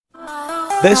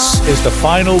This is the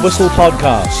Final Whistle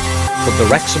podcast from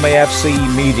the Wrexham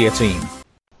AFC media team.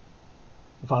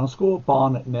 The final score: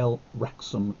 Barnet 0,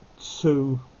 Wrexham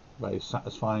 2. Very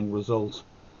satisfying result.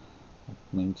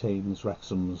 Maintains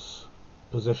Wrexham's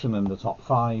position in the top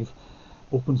 5.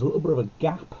 Opens a little bit of a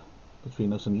gap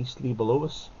between us and Eastleigh below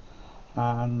us.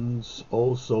 And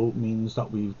also means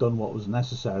that we've done what was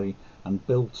necessary and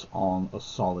built on a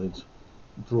solid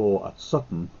draw at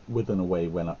Sutton with an away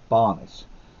win at Barnet.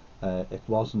 It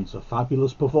wasn't a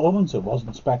fabulous performance, it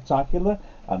wasn't spectacular,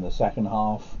 and the second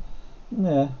half,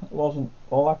 it wasn't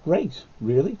all that great,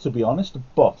 really, to be honest,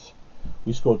 but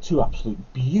we scored 2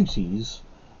 absolute beauties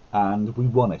and we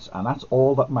won it, and that's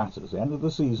all that matters. The end of the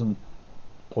season,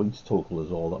 points total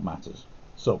is all that matters.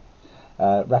 So,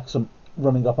 Wrexham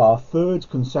running up our 3rd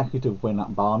consecutive win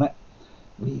at Barnet.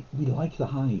 We like the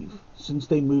Hive. Since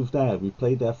they moved there, we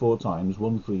played there 4 times,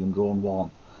 won 3 and drawn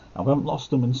 1. And we haven't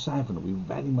lost them in 7. We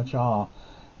very much are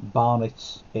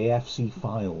Barnet's AFC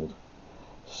filed.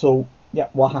 So, yeah,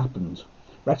 what happened?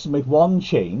 Wrexham made one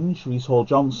change. Rhys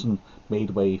Hall-Johnson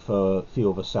made way for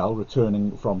Theo Vassell,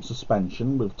 returning from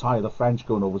suspension, with Tyler French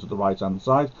going over to the right-hand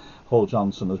side.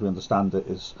 Hall-Johnson, as we understand it,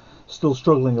 is still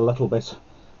struggling a little bit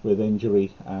with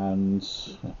injury, and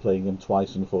playing him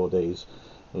twice in 4 days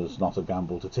was not a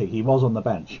gamble to take. He was on the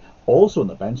bench. Also on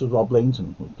the bench was Rob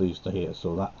Lainton, we're pleased to hear.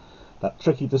 So that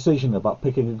tricky decision about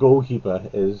picking a goalkeeper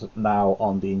is now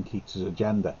on Dean Keats'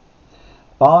 agenda.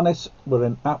 Barnet were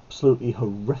in absolutely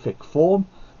horrific form.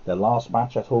 Their last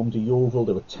match at home to Yeovil,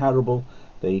 they were terrible.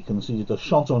 They conceded a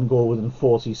shot on goal within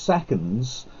 40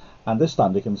 seconds, and this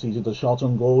time they conceded a shot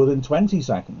on goal within 20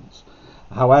 seconds.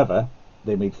 However,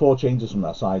 they made 4 changes from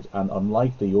that side, and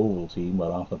unlike the Yeovil team,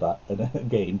 where after that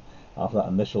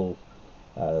initial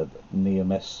near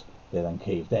miss, they then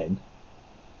caved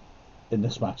in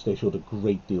this match they showed a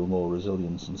great deal more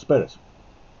resilience and spirit.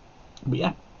 But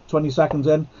yeah, 20 seconds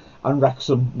in and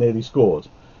Wrexham nearly scored.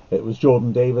 It was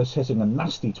Jordan Davis hitting a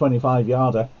nasty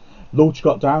 25-yarder. Loach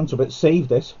got down to it,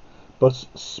 saved it, but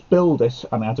spilled it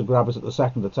and had to grab it at the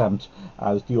second attempt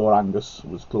as Dior Angus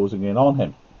was closing in on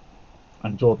him.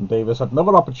 And Jordan Davis had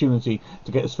another opportunity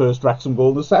to get his first Wrexham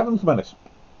goal in the 7th minute.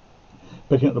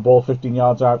 Picking up the ball 15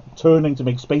 yards out, turning to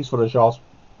make space for a shot,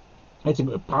 hitting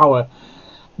it with power,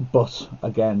 but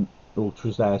again, Loach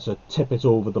was there to tip it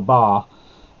over the bar.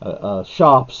 A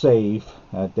sharp save.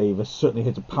 Davis certainly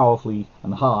hit it powerfully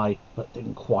and high, but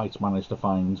didn't quite manage to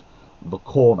find the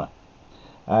corner.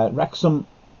 Wrexham,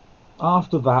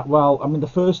 after that, the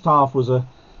first half was a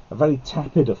very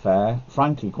tepid affair,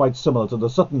 frankly, quite similar to the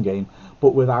Sutton game,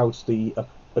 but without the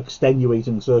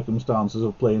extenuating circumstances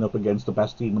of playing up against the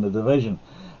best team in the division.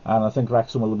 And I think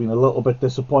Wrexham will have been a little bit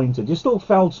disappointed. You still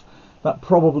felt that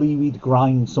probably we'd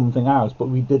grind something out, but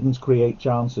we didn't create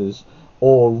chances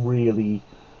or really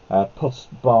put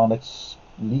Barnet's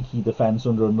leaky defence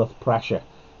under enough pressure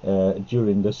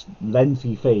during this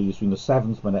lengthy phase between the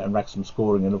 7th minute and Wrexham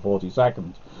scoring in the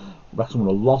 42nd. Wrexham won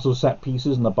a lot of set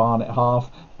pieces in the Barnet half.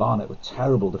 Barnet were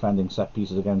terrible defending set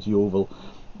pieces against Yeovil.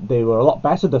 They were a lot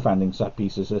better defending set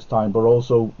pieces this time, but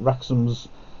also Wrexham's,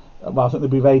 I think they'd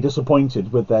be very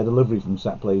disappointed with their delivery from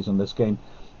set plays in this game,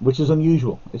 which is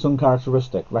unusual. It's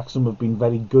uncharacteristic. Wrexham have been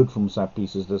very good from set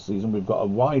pieces this season. We've got a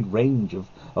wide range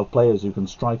of players who can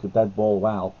strike a dead ball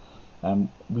well.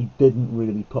 We didn't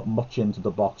really put much into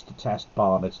the box to test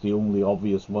Barnet. The only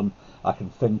obvious one I can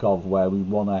think of where we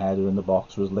won a header in the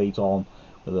box was late on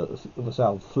with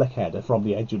a flick header from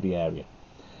the edge of the area.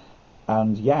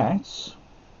 And yet,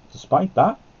 despite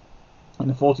that, in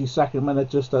the 42nd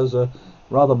minute, just as a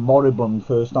rather moribund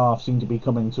first half seemed to be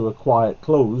coming to a quiet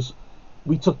close,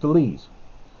 we took the lead.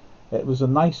 It was a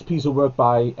nice piece of work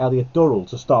by Elliot Durrell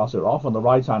to start it off. On the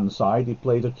right hand side, he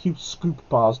played a cute scoop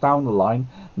pass down the line,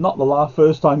 not the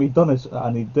first time he'd done it,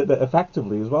 and he did it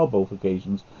effectively as well both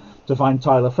occasions, to find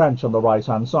Tyler French on the right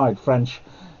hand side. French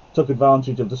took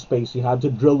advantage of the space he had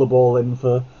to drill the ball in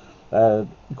for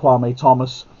Kwame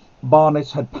Thomas.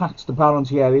 Barnet had packed the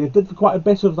penalty area. It did for quite a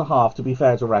bit of the half, to be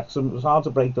fair to Wrexham. It was hard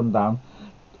to break them down.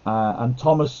 And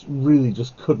Thomas really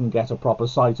just couldn't get a proper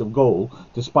sight of goal,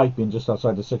 despite being just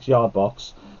outside the 6-yard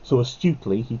box. So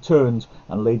astutely, he turned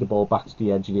and laid the ball back to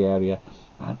the edge of the area.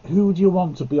 And who do you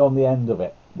want to be on the end of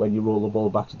it when you roll the ball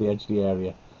back to the edge of the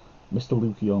area? Mr.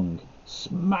 Luke Young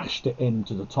smashed it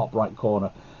into the top right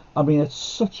corner. I mean, it's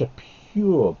such a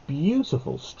pure,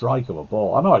 beautiful strike of a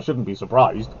ball. I know I shouldn't be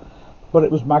surprised, but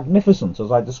it was magnificent,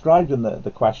 as I described in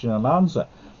the question and answer.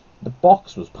 The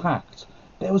box was packed.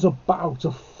 There was about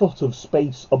a foot of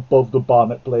space above the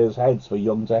Barnet players' heads for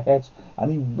Young to hit,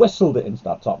 and he whistled it into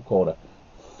that top corner.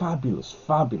 Fabulous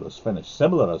finish.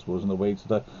 Similar, I suppose, in the way to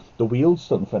the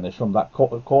Wealdstone finish from that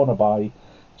corner by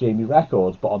Jamie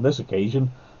records, but on this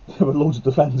occasion there were loads of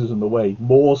defenders in the way,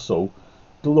 more so.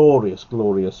 Glorious,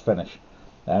 glorious finish.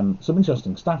 Some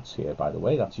interesting stats here, by the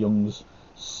way. That's Young's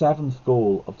 7th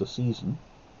goal of the season,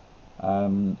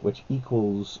 which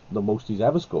equals the most he's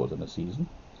ever scored in a season,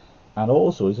 and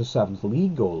also is his 7th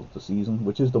league goal of the season,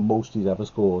 which is the most he's ever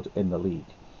scored in the league.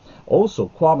 Also,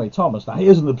 Kwame Thomas, now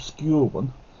here's an obscure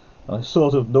one, and I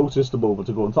sort of noticed a moment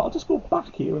ago and thought, I'll just go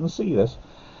back here and see this.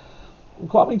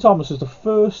 Kwame Thomas is the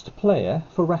first player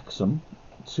for Wrexham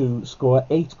to score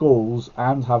 8 goals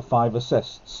and have 5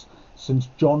 assists since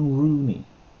John Rooney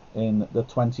in the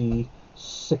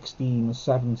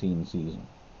 2016-17 season.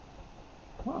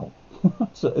 Wow.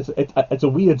 It's a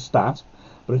weird stat,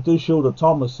 but it does show that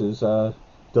Thomas is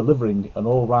delivering an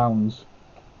all-round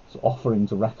offering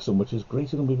to Wrexham, which is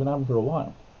greater than we've been having for a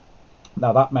while.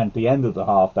 Now, that meant the end of the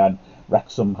half then,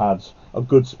 Wrexham had a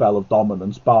good spell of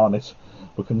dominance. Barnet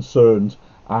were concerned,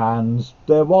 and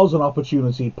there was an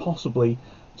opportunity possibly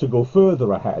to go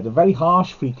further ahead. A very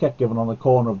harsh free kick given on the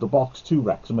corner of the box to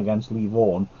Wrexham against Lee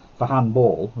Vaughan for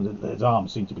handball. His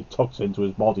arms seemed to be tucked into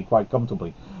his body quite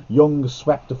comfortably. Young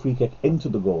swept the free kick into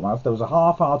the goal mouth. There was a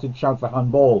half-hearted shout for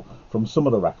handball from some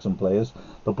of the Wrexham players.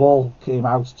 The ball came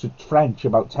out to French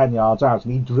about 10 yards out,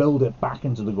 and he drilled it back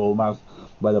into the goal mouth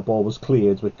where the ball was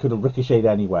cleared, but it could have ricocheted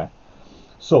anywhere.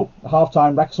 So,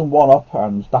 half-time, Wrexham 1-up,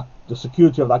 and the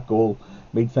security of that goal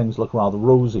made things look rather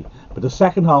rosy. But the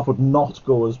second half would not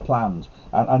go as planned.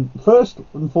 And first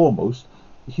and foremost,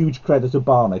 huge credit to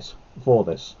Barnet for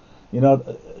this. You know,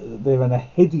 they're in a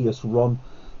hideous run,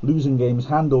 losing games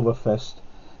hand over fist.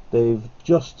 They've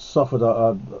just suffered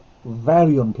a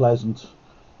very unpleasant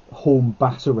home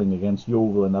battering against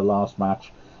Yeovil in their last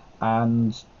match,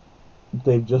 and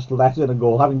they've just let in a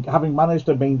goal. Having managed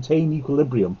to maintain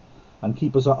equilibrium and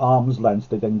keep us at arm's length,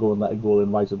 they then go and let a goal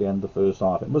in right at the end of the first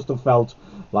half. It must have felt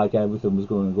like everything was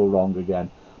going to go wrong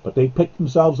again. But they picked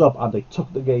themselves up and they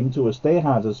took the game to us. They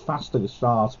had as fast a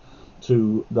start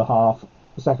to the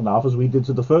second half as we did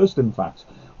to the first, in fact.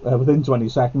 Within 20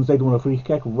 seconds, they'd won a free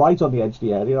kick right on the edge of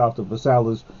the area after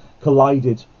Vassell's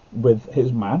collided with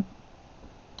his man.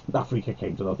 That free kick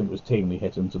came to, I think it was tamely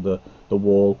hit into the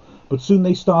wall. But soon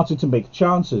they started to make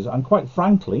chances, and quite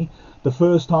frankly, the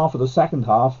first half of the second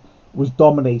half was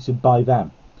dominated by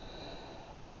them.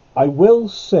 I will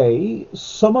say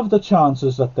some of the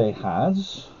chances that they had,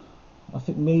 I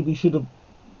think maybe should have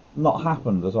not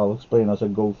happened, as I'll explain as I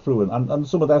go through, and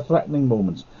some of their threatening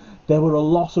moments. There were a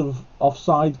lot of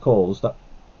offside calls that,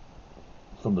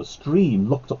 from the stream,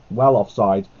 looked well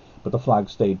offside, but the flag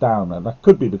stayed down, and that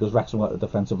could be because Wrexham got the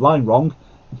defensive line wrong,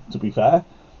 to be fair,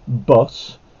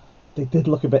 but they did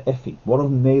look a bit iffy. One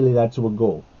of them nearly led to a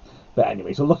goal. But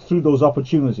anyway, so look through those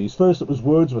opportunities. First, it was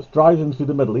Wordsworth driving through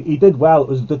the middle. He did well. It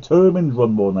was a determined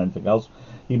run more than anything else.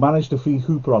 He managed to free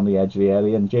Hooper on the edge of the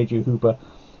area, and JJ Hooper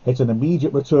hit an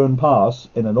immediate return pass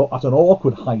at an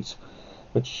awkward height,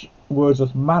 which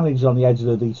Wordsworth managed on the edge of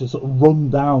the D to sort of run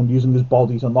down using his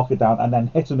body to knock it down, and then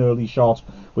hit an early shot,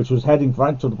 which was heading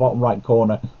right to the bottom right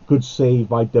corner. Good save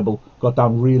by Dibble. Got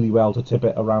down really well to tip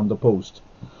it around the post.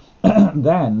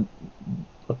 Then,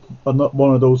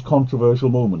 one of those controversial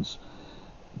moments.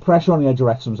 Pressure on the edge of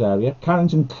Wrexham's area.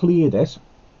 Carrington cleared it.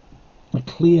 A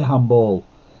clear handball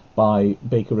by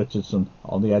Baker Richardson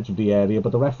on the edge of the area,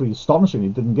 but the referee astonishingly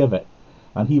didn't give it,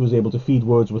 and he was able to feed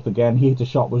Wordsworth again. He hit a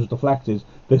shot which was deflected.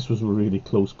 This was a really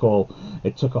close call.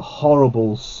 It took a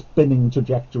horrible spinning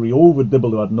trajectory over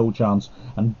Dibble, who had no chance,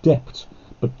 and dipped,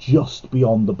 but just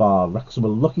beyond the bar. Wrexham were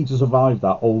lucky to survive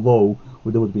that, although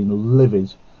they would have been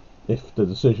livid if the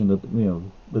decision that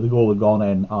the goal had gone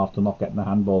in after not getting a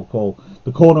handball call.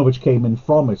 The corner which came in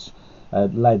from it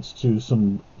led to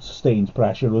some sustained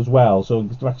pressure as well, so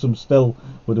Wrexham still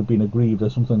would have been aggrieved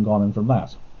if something had gone in from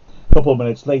that. A couple of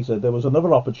minutes later, there was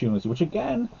another opportunity, which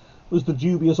again was the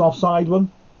dubious offside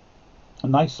one. A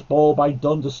nice ball by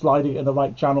Dunn to slide it in the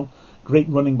right channel. Great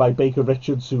running by Baker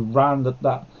Richards, who ran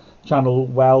that channel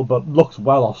well, but looked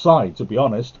well offside, to be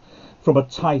honest. From a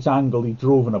tight angle, he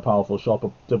drove in a powerful shot,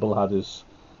 but Dibble had his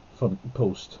front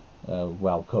post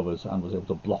well covered and was able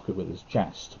to block it with his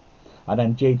chest. And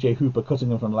then JJ Hooper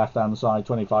cutting in from the left-hand side,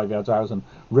 25 yards out, and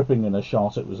ripping in a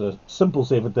shot. It was a simple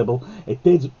save at Dibble. It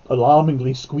did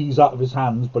alarmingly squeeze out of his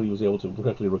hands, but he was able to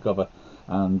quickly recover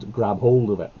and grab hold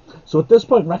of it. So at this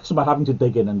point, Wrexham are having to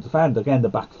dig in and defend. Again, the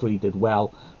back three did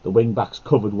well. The wing-backs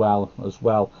covered well as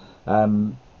well. But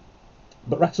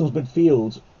Wrexham's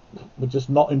midfield were just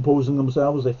not imposing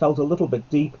themselves. They felt a little bit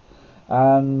deep,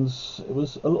 and it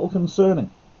was a little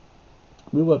concerning.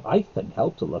 We were, I think,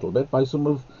 helped a little bit by some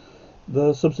of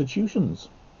the substitutions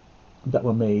that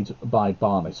were made by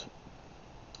Barnet.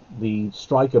 the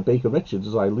striker Baker Richards,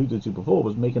 as I alluded to before,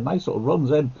 was making nice sort of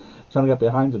runs in, trying to get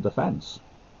behind the defence.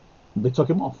 They took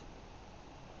him off.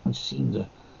 It seemed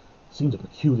a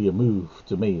peculiar move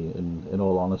to me, in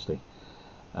all honesty.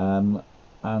 And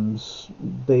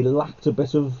they lacked a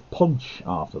bit of punch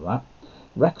after that.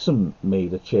 Wrexham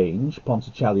made a change,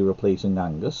 Ponticelli replacing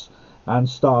Angus, and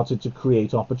started to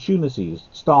create opportunities.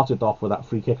 Started off with that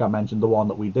free kick I mentioned, the one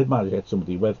that we did manage to hit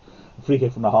somebody with. A free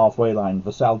kick from the halfway line,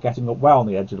 Vassell getting up well on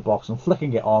the edge of the box and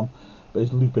flicking it on, but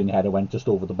his looping header went just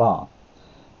over the bar.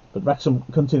 But Wrexham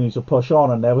continued to push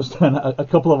on, and there was then a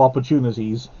couple of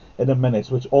opportunities in a minute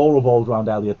which all revolved around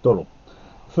Elliot Durrell.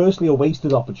 Firstly, a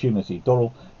wasted opportunity.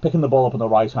 Durrell picking the ball up on the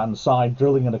right-hand side,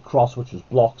 drilling in a cross which was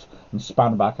blocked and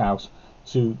span back out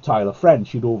to Tyler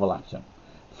French, who'd overlapped him.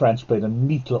 French played a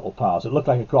neat little pass. It looked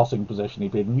like a crossing position. He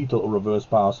played a neat little reverse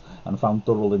pass and found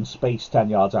Durrell in space 10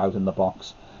 yards out in the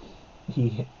box.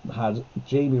 He had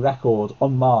Jamie Record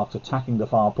unmarked attacking the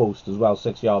far post as well,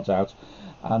 6 yards out,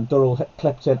 and Durrell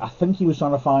clipped in. I think he was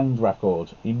trying to find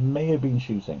Record. He may have been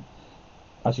shooting.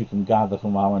 As you can gather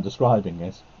from how I'm describing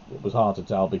it, it was hard to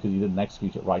tell because he didn't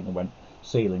execute it right and went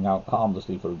sailing out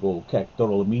harmlessly for a goal kick.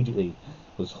 Durrell immediately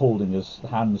was holding his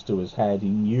hands to his head. He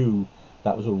knew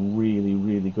that was a really,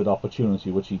 really good opportunity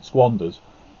which he'd squandered.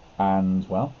 And,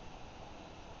 well,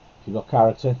 if you've got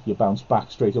character, you bounce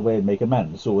back straight away and make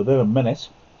amends. So within a minute,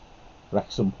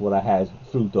 Wrexham were ahead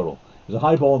through Durrell. There's a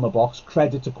high ball in the box.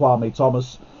 Credit to Kwame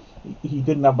Thomas. He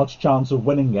didn't have much chance of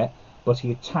winning it, but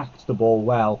he attacked the ball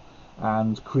well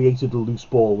and created a loose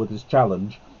ball with his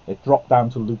challenge. It dropped down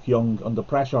to Luke Young under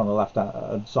pressure on the left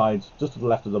side, just to the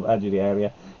left of the edge of the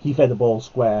area. He fed the ball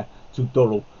square to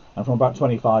Durrell, and from about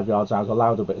 25 yards out,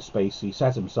 allowed a bit of space. He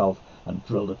set himself and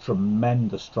drilled a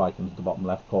tremendous strike into the bottom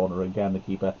left corner. Again, the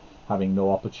keeper having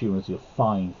no opportunity. A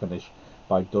fine finish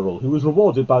by Durrell, who was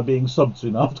rewarded by being subbed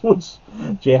soon afterwards.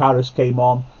 Jay Harris came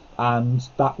on, and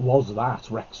that was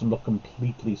that. Wrexham looked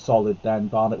completely solid then.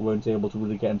 Barnet weren't able to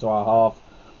really get into our half.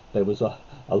 There was a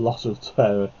lot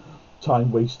of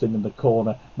time wasting in the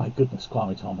corner. My goodness,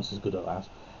 Kwame Thomas is good at that.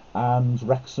 And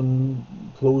Wrexham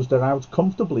closed it out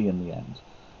comfortably in the end.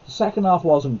 The second half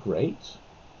wasn't great.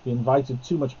 We invited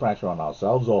too much pressure on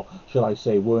ourselves, or should I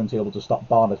say weren't able to stop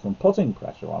Barnet from putting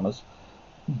pressure on us.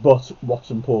 But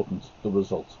what's important, the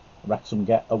result. Wrexham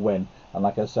get a win, and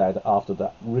like I said, after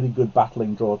that really good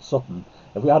battling draw at Sutton,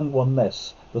 if we hadn't won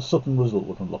this, the Sutton result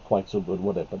wouldn't look quite so good,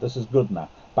 would it? But this is good now.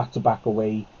 Back-to-back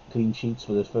away clean sheets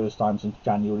for the first time since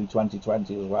January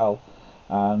 2020 as well,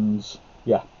 and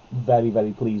yeah, very,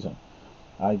 very pleasing.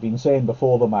 I've been saying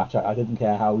before the match I didn't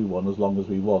care how we won as long as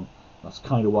we won. That's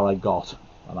kind of what I got,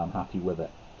 and I'm happy with it.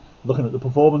 Looking at the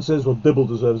performances, well, Dibble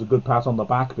deserves a good pat on the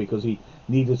back because he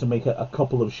needed to make a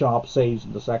couple of sharp saves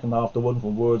in the second half. The one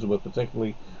from Wordsworth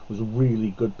particularly was a really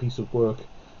good piece of work.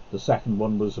 The second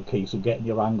one was a case of getting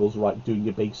your angles right, doing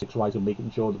your basics right and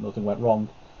making sure that nothing went wrong.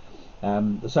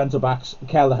 The centre-backs,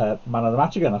 Kelleher, man of the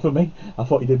match again for me. I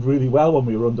thought he did really well when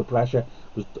we were under pressure.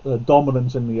 Was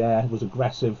dominant in the air, was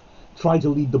aggressive, tried to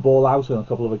lead the ball out on a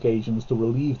couple of occasions to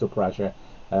relieve the pressure.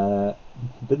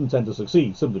 Didn't tend to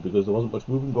succeed simply because there wasn't much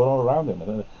movement going on around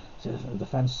him. The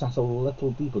defence sat a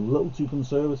little deep, a little too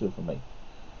conservative for me.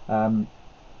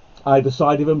 Either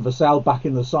side of him, Vassell back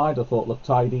in the side, I thought looked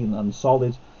tidy and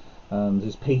solid, and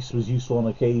his pace was useful on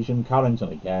occasion. Carrington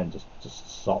again, just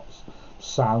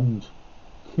sound.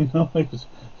 You know, it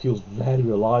feels very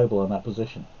reliable in that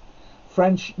position.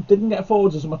 French didn't get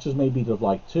forwards as much as maybe he'd have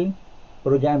liked to,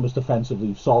 but again was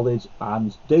defensively solid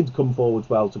and did come forwards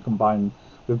well to combine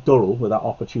with Durrell with that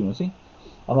opportunity.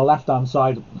 On the left-hand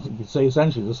side, you could say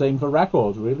essentially the same for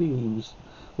Record, really. He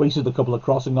wasted a couple of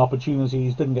crossing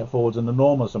opportunities, didn't get forwards an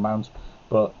enormous amount,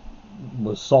 but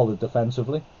was solid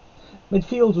defensively.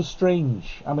 Midfield was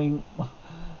strange. I mean,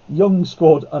 Young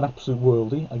scored an absolute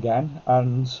worldie again,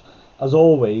 and as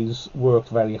always worked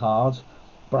very hard,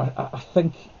 but I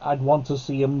think I'd want to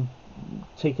see him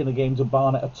taking the game to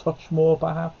Barnet a touch more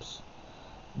perhaps.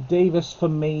 Davis for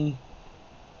me,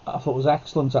 I thought was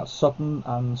excellent at Sutton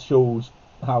and shows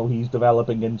how he's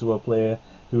developing into a player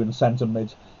who in centre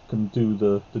mid can do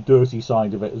the dirty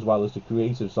side of it as well as the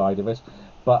creative side of it,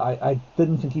 but I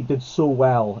didn't think he did so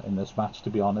well in this match, to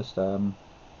be honest.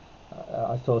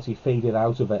 I thought he faded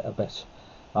out of it a bit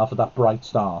after that bright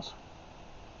start.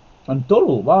 And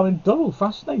Durrell, well, I mean, Durrell,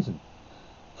 fascinating.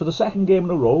 For the second game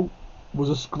in a row, was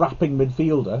a scrapping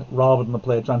midfielder rather than a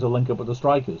player trying to link up with the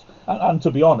strikers. And to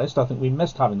be honest, I think we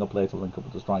missed having a player to link up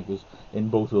with the strikers in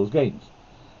both of those games.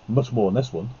 Much more in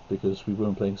this one, because we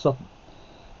weren't playing Sutton.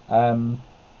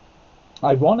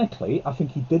 Ironically, I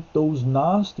think he did those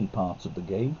nasty parts of the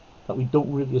game that we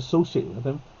don't really associate with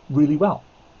him really well.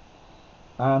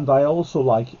 And I also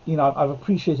like, I've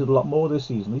appreciated a lot more this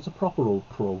season. He's a proper old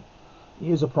pro.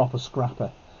 He is a proper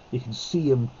scrapper. You can see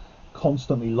him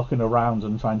constantly looking around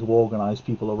and trying to organise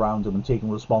people around him and taking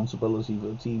responsibility for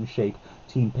the team shape,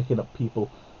 team picking up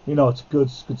people. It's good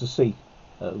to see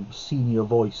a senior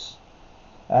voice.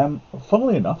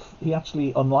 Funnily enough, he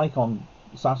actually, unlike on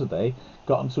Saturday,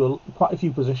 got into quite a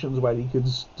few positions where he could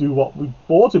do what we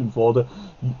bought him for, to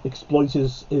exploit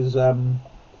his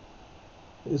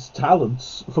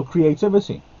talents for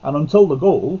creativity. And until the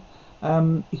goal,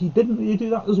 he didn't really do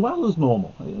that as well as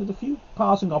normal. He had a few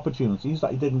passing opportunities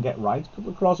that he didn't get right, a couple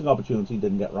of crossing opportunities he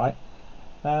didn't get right.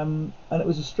 And it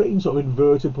was a strange sort of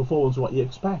inverted performance of what you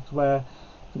expect, where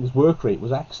I think his work rate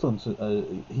was excellent.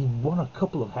 He won a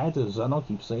couple of headers. I know I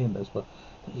keep saying this, but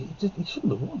he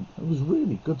shouldn't have won. It was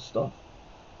really good stuff.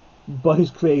 But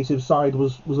his creative side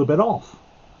was a bit off.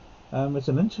 It's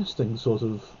an interesting sort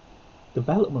of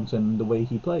development in the way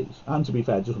he plays. And to be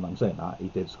fair, just when I'm saying that, he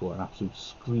did score an absolute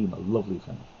screamer, lovely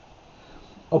finish.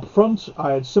 Up front,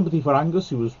 I had sympathy for Angus,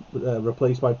 who was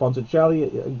replaced by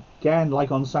Ponticelli. Again,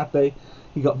 like on Saturday,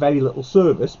 he got very little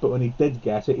service, but when he did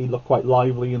get it, he looked quite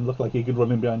lively and looked like he could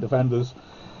run in behind defenders.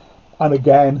 And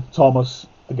again, Thomas,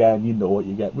 you know what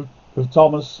you get. With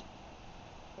Thomas,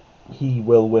 he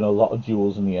will win a lot of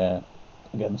duels in the air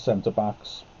against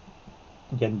centre-backs.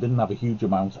 Again, didn't have a huge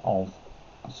amount of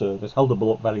service, held the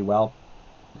ball up very well,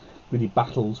 really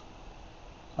battled.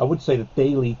 I would say that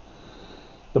Daly,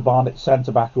 the Barnet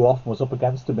centre-back who often was up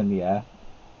against him in the air,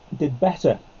 did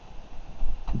better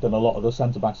than a lot of the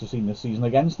centre-backs I've seen this season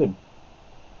against him,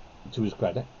 to his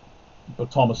credit.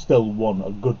 But Thomas still won a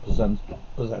good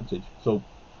percentage. So,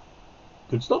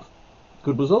 good stuff.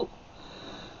 Good result.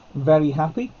 Very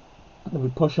happy. And we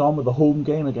push on with the home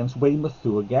game against Weymouth,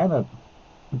 who again are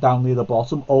down near the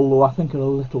bottom, although I think are a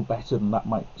little better than that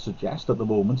might suggest at the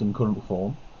moment in current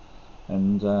form.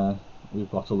 And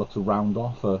we've got to look to round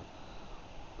off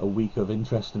a week of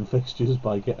interesting fixtures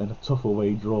by getting a tough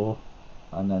away draw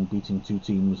and then beating two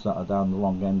teams that are down the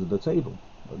wrong end of the table.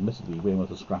 Admittedly,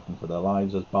 Weymouth are scrapping for their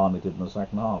lives, as Barnet did in the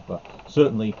second half, but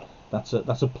certainly that's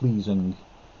a pleasing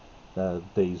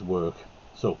day's work.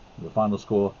 So, the final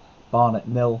score, Barnet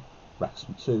 0,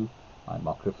 Wrexham 2. I'm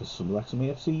Mark Griffiths from the Wrexham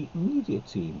AFC media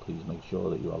team. Please make sure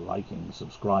that you are liking,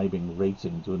 subscribing,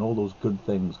 rating, doing all those good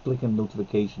things, clicking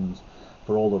notifications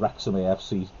for all the Wrexham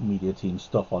AFC media team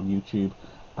stuff on YouTube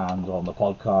and on the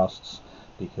podcasts,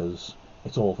 because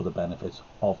it's all for the benefit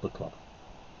of the club.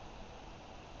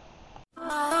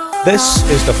 This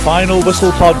is the Final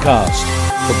Whistle podcast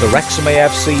from the Wrexham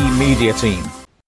AFC media team.